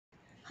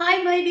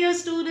Hi my dear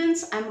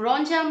students, I'm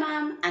Ranja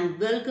ma'am and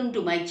welcome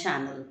to my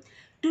channel.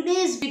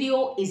 Today's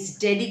video is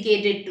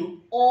dedicated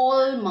to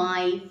all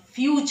my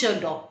future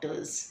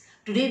doctors.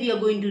 Today we are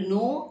going to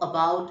know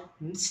about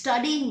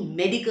studying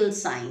medical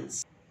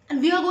science.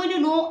 And we are going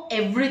to know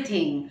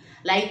everything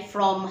like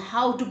from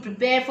how to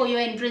prepare for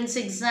your entrance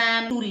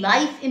exam to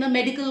life in a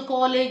medical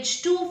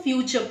college to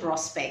future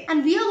prospect.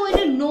 And we are going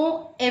to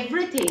know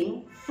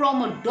everything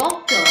from a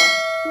doctor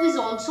who is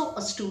also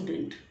a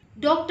student.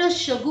 Dr.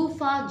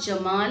 Shagufa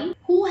Jamal,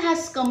 who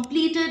has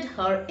completed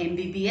her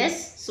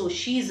MBBS, so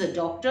she's a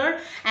doctor,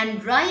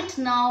 and right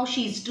now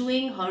she's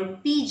doing her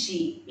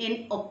PG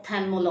in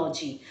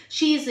ophthalmology.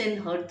 She is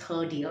in her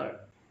third year.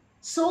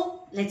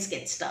 So let's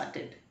get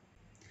started.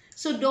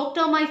 So,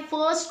 doctor, my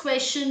first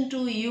question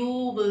to you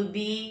will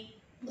be,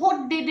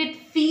 what did it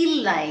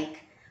feel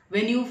like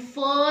when you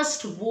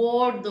first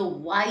wore the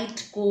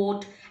white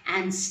coat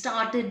and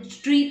started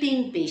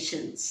treating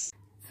patients?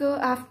 So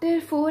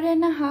after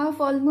 4.5,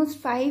 almost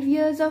 5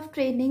 years of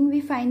training, we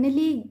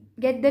finally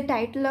get the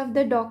title of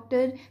the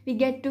doctor. We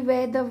get to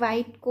wear the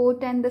white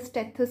coat and the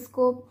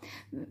stethoscope.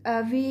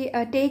 We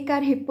take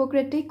our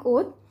Hippocratic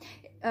oath.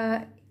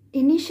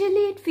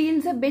 Initially, it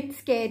feels a bit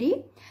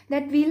scary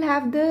that we'll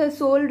have the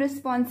sole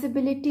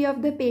responsibility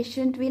of the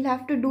patient. We'll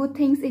have to do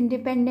things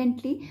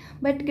independently.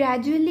 But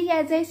gradually,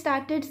 as I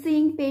started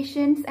seeing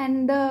patients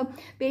and the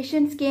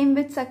patients came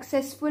with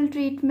successful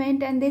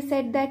treatment and they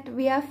said that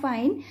we are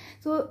fine.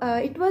 So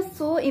it was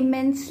so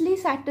immensely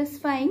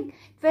satisfying.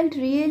 Felt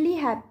really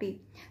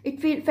happy.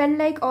 It felt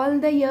like all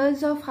the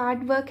years of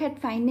hard work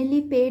had finally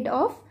paid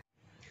off.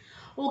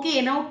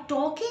 Okay, now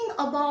talking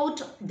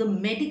about the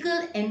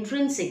medical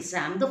entrance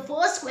exam, the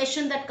first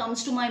question that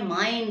comes to my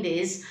mind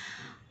is,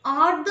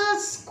 are the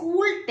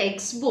school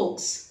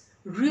textbooks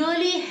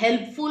really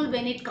helpful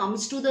when it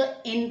comes to the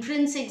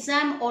entrance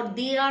exam, or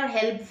they are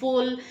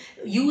helpful,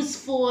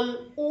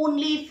 useful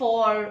only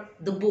for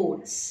the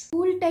boards?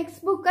 School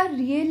textbooks are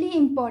really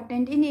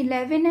important. In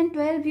 11 and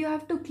 12, you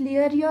have to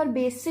clear your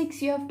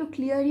basics, you have to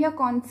clear your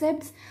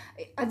concepts.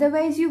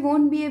 Otherwise, you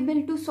won't be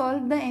able to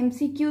solve the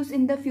MCQs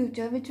in the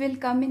future, which will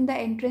come in the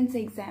entrance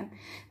exam.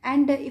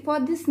 And for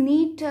this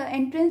NEET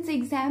entrance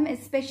exam,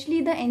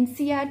 especially the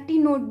NCERT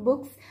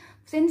notebooks,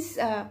 since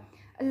a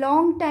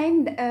long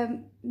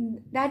time,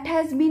 that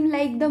has been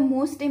like the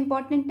most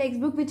important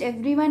textbook which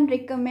everyone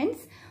recommends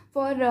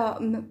for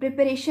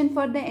preparation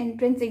for the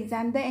entrance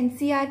exam. The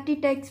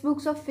NCERT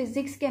textbooks of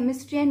physics,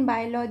 chemistry and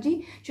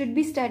biology should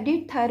be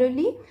studied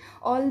thoroughly.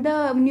 All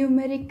the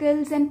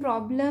numericals and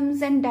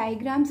problems and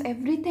diagrams,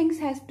 everything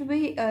has to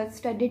be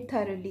studied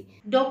thoroughly.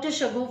 Dr.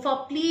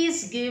 Shagufa,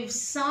 please give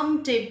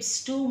some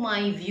tips to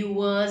my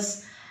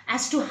viewers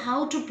as to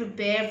how to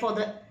prepare for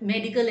the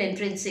medical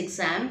entrance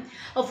exam.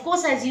 Of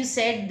course, as you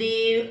said,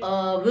 they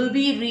will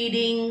be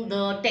reading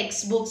the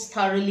textbooks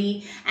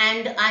thoroughly,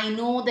 and I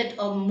know that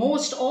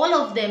most all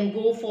of them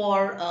go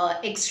for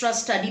extra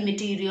study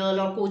material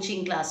or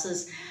coaching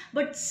classes.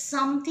 But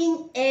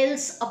something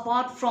else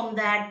apart from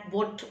that,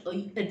 what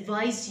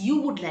advice you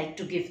would like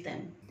to give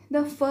them?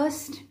 The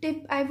first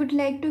tip I would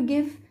like to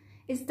give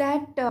is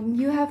that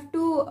you have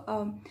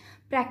to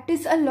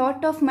practice a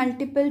lot of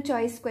multiple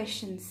choice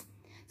questions.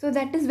 So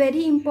that is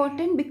very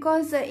important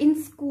because in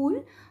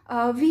school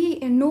we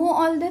know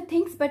all the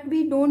things, but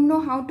we don't know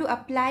how to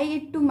apply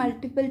it to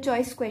multiple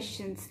choice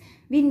questions.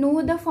 We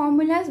know the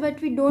formulas, but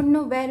we don't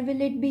know where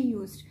will it be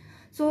used.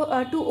 So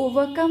to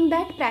overcome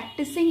that,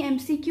 practicing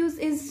MCQs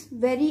is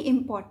very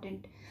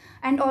important.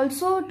 And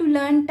also to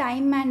learn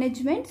time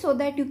management so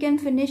that you can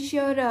finish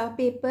your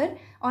paper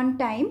on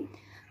time.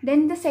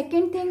 Then the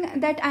second thing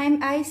that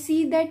I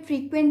see that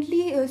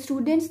frequently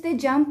students, they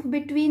jump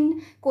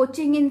between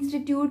coaching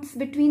institutes,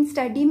 between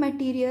study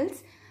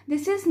materials.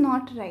 This is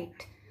not right.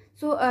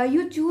 So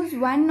you choose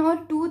one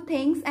or two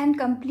things and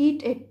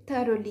complete it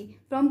thoroughly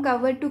from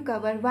cover to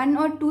cover. One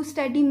or two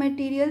study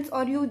materials,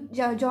 or you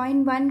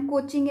join one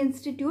coaching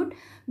institute.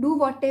 Do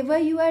whatever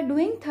you are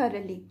doing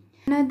thoroughly.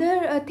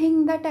 Another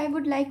thing that I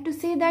would like to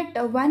say,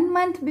 that 1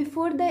 month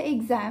before the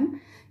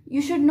exam,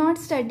 you should not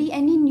study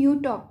any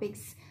new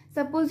topics.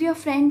 Suppose your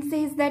friend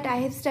says that I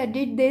have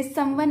studied this,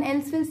 someone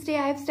else will say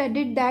I have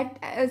studied that.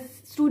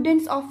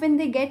 Students often,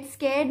 they get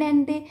scared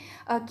and they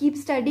keep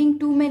studying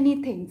too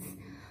many things.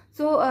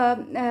 So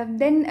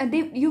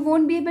then you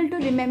won't be able to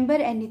remember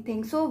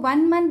anything. So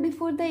 1 month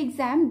before the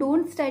exam,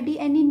 don't study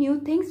any new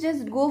things,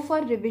 just go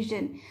for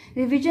revision.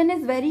 Revision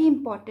is very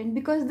important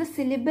because the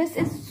syllabus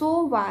is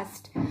so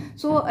vast.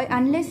 So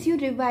unless you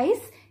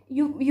revise,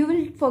 you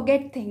will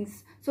forget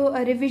things. So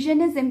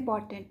revision is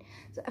important.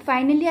 So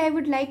finally, I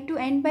would like to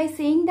end by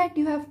saying that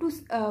you have to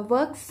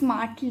work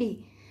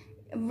smartly.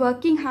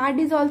 Working hard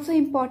is also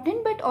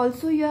important, but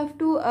also you have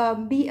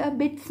to be a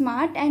bit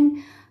smart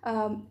and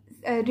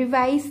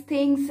revise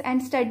things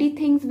and study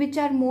things which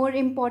are more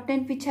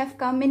important, which have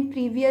come in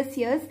previous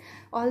years.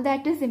 All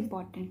that is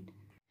important.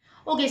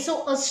 Okay,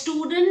 so a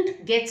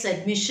student gets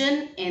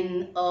admission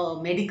in a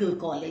medical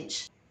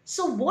college.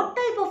 So what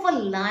type of a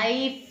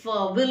life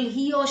will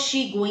he or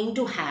she going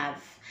to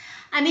have?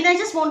 I mean, I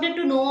just wanted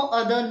to know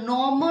the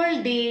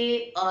normal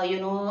day,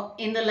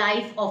 in the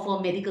life of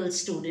a medical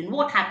student.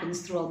 What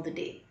happens throughout the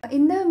day?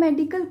 In the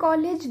medical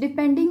college,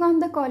 depending on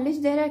the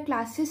college, there are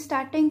classes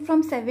starting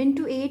from 7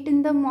 to 8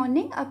 in the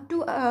morning up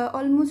to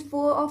almost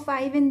 4 or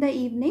 5 in the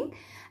evening.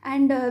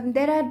 And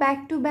there are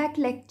back-to-back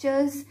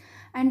lectures.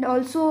 And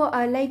also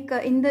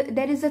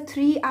there is a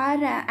 3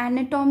 hour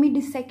anatomy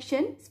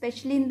dissection,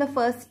 especially in the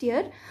first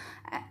year.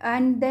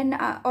 And then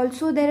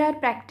also there are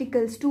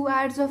practicals, 2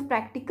 hours of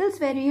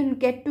practicals where you'll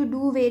get to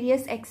do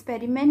various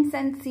experiments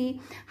and see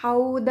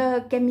how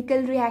the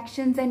chemical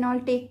reactions and all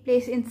take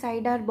place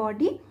inside our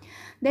body.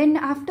 Then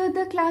after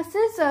the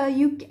classes,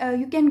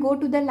 you can go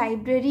to the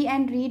library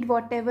and read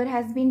whatever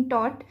has been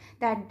taught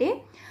that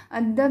day.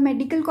 The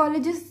medical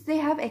colleges, they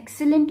have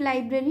excellent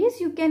libraries.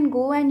 You can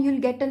go and you'll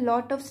get a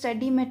lot of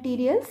study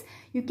materials.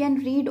 You can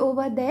read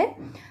over there.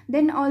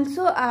 Then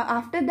also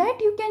after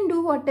that, you can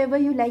do whatever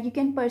you like. You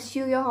can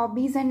pursue your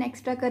hobbies and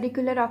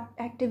extracurricular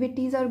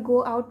activities or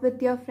go out with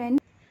your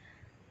friends.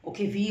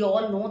 Okay, we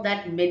all know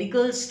that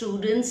medical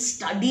students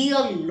study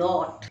a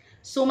lot.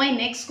 So, my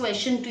next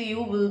question to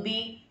you will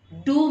be,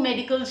 do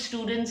medical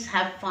students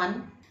have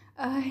fun?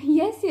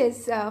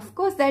 Yes, of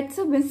course, that's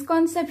a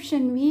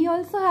misconception. We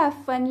also have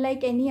fun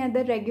like any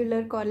other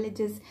regular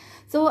colleges.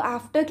 So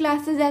after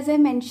classes, as I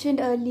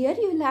mentioned earlier,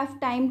 you'll have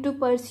time to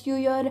pursue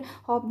your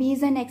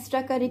hobbies and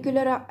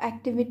extracurricular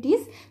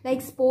activities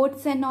like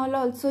sports and all.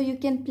 Also, you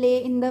can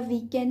play in the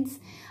weekends.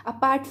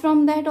 Apart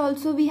from that,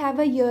 also we have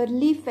a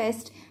yearly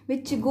fest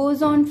which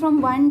goes on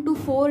from 1 to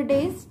 4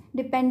 days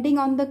depending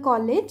on the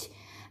college.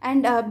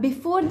 And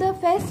before the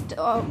fest,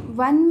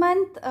 1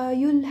 month,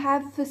 you'll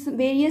have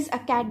various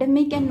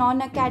academic and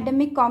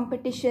non-academic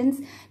competitions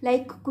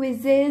like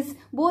quizzes,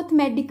 both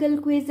medical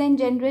quiz and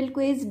general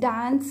quiz,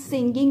 dance,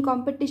 singing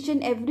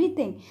competition,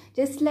 everything,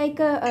 just like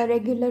a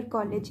regular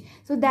college.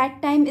 So that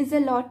time is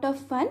a lot of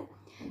fun.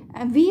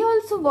 We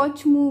also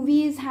watch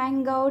movies,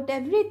 hang out,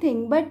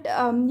 everything. But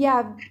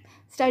yeah,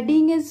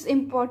 studying is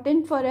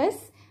important for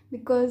us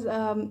because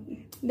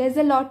there's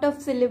a lot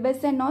of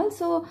syllabus and all.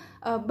 So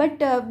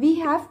but we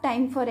have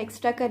time for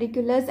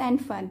extracurriculars and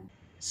fun.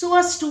 So,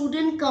 a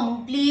student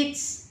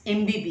completes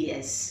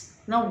MBBS.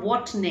 Now,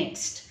 what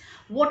next?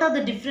 What are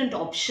the different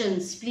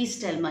options? Please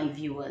tell my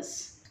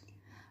viewers.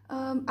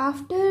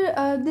 After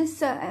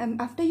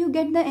you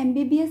get the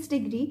MBBS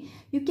degree,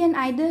 you can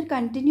either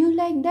continue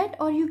like that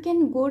or you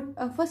can go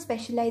for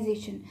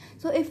specialization.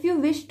 So if you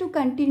wish to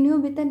continue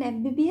with an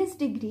MBBS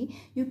degree,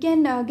 you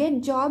can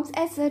get jobs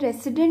as a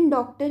resident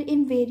doctor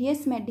in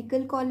various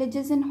medical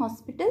colleges and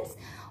hospitals,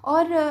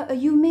 or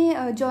you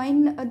may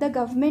join the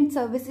government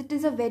service. It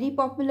is a very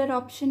popular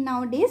option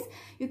nowadays.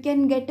 You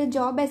can get a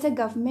job as a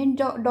government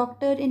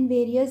doctor in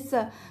various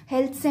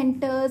health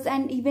centers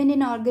and even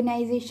in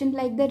organizations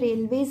like the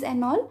railways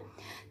and all.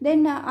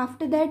 Then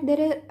after that, there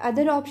are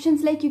other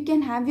options like you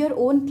can have your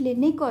own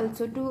clinic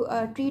also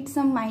to treat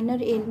some minor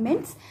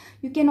ailments.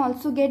 You can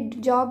also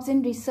get jobs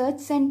in research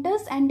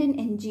centers and in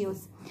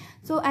NGOs.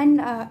 So,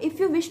 and if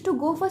you wish to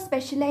go for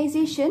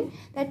specialization,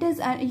 that is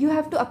you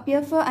have to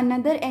appear for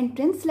another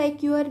entrance,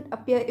 like you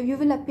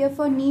will appear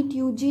for NEET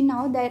UG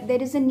now. That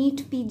there is a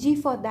NEET PG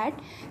for that.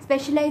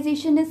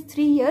 Specialization is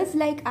 3 years,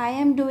 like I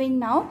am doing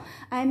now.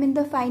 I am in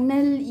the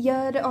final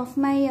year of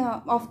my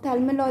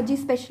ophthalmology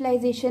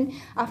specialization,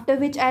 after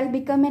which I'll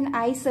become an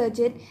eye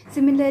surgeon.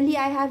 Similarly,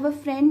 I have a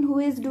friend who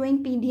is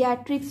doing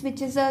pediatrics,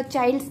 which is a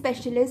child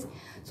specialist.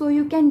 So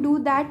you can do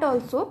that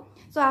also.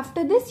 So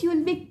after this, you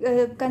will be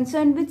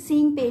concerned with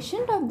seeing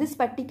patient of this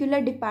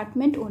particular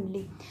department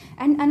only.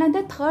 And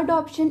another third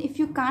option, if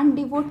you can't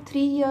devote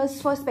 3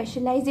 years for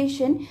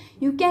specialization,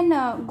 you can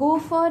go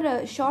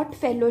for short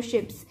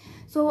fellowships.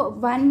 So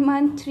 1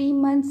 month, 3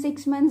 months,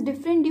 6 months,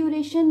 different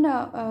duration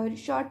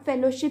short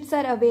fellowships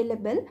are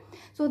available.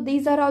 So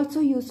these are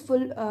also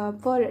useful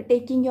for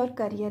taking your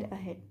career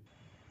ahead.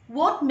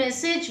 What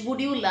message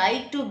would you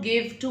like to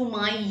give to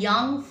my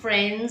young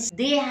friends?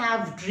 They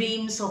have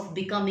dreams of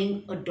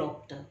becoming a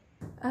doctor.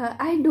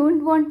 I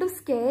don't want to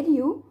scare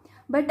you,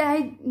 but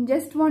I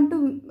just want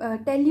to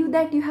tell you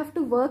that you have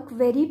to work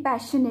very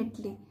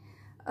passionately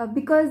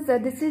because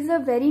this is a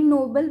very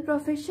noble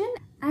profession,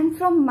 and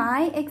from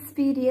my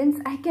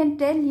experience, I can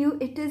tell you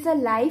it is a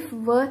life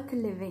worth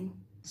living.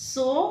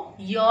 So,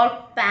 your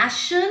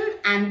passion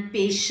and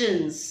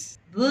patience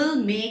will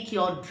make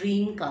your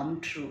dream come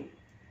true.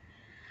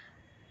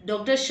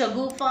 Dr.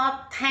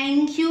 Shagufa,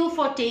 thank you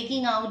for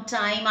taking out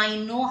time. I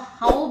know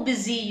how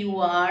busy you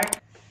are.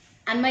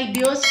 And my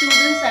dear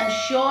students, I'm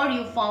sure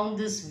you found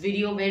this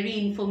video very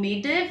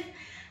informative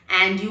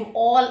and you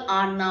all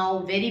are now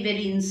very,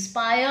 very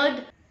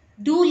inspired.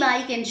 Do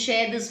like and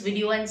share this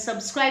video and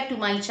subscribe to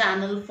my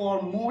channel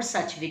for more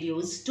such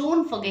videos.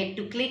 Don't forget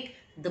to click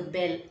the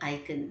bell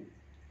icon.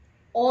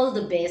 All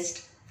the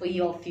best for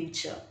your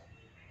future.